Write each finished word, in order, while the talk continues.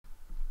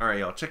All right,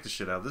 y'all, check this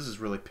shit out. This is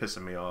really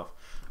pissing me off.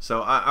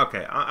 So,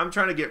 I'm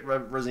trying to get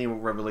Resident Evil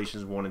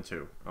Revelations 1 and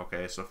 2.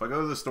 Okay, so if I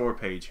go to the store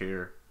page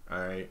here, all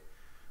right,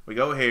 we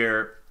go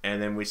here, and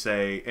then we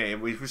say, hey,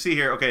 we see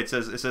here, okay, it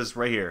says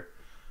right here,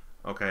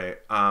 okay,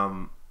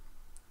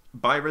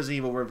 buy Resident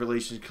Evil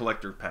Revelations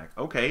Collector Pack.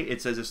 Okay,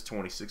 it says it's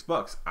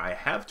 $26. I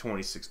have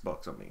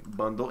 $26 on me.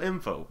 Bundle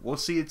info. We'll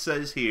see it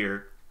says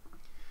here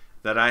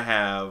that I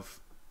have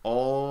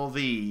all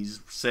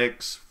these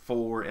 6,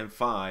 4, and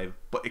 5,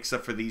 but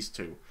except for these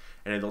two.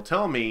 And it'll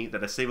tell me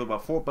that I save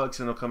about $4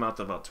 and it'll come out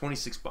to about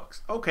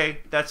 $26. Okay,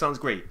 that sounds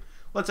great.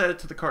 Let's add it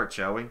to the cart,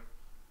 shall we?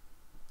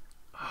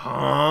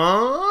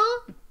 Huh?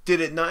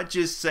 Did it not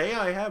just say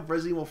I have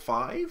Resident Evil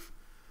 5?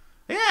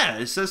 Yeah,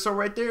 it says so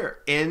right there.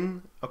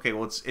 Okay,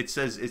 well it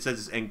says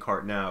it's in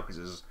cart now because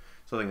there's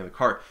something in the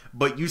cart.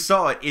 But you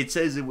saw it. It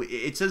says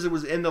it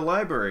was in the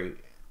library.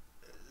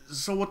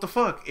 So what the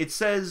fuck? It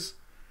says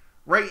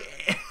right.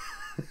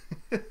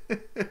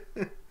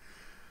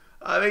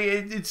 I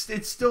mean,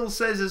 it still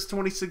says it's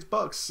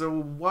 $26.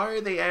 So why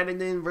are they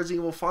adding in Resident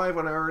Evil 5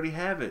 when I already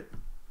have it?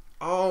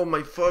 Oh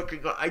my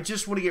fucking god! I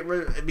just want to get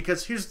rid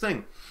because here's the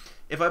thing: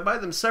 if I buy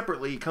them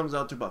separately, it comes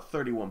out to about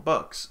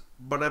 $31.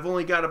 But I've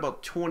only got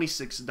about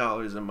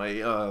 $26 in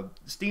my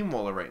Steam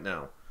wallet right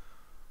now.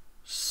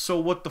 So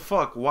what the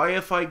fuck? Why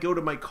if I go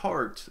to my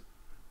cart,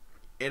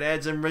 it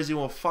adds in Resident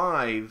Evil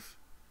 5,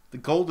 the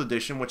Gold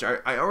Edition, which I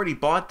already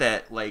bought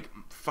that like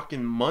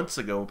fucking months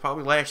ago,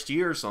 probably last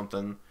year or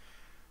something.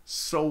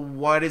 So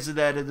why does it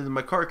add it into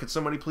my cart? Could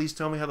somebody please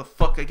tell me how the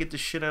fuck I get this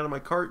shit out of my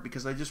cart?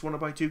 Because I just want to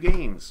buy 2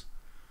 games.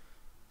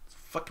 It's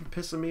fucking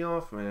pissing me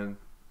off, man.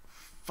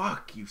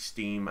 Fuck you,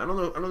 Steam. I don't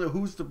know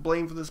who's to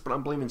blame for this, but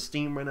I'm blaming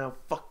Steam right now.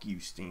 Fuck you,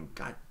 Steam.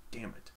 God damn it.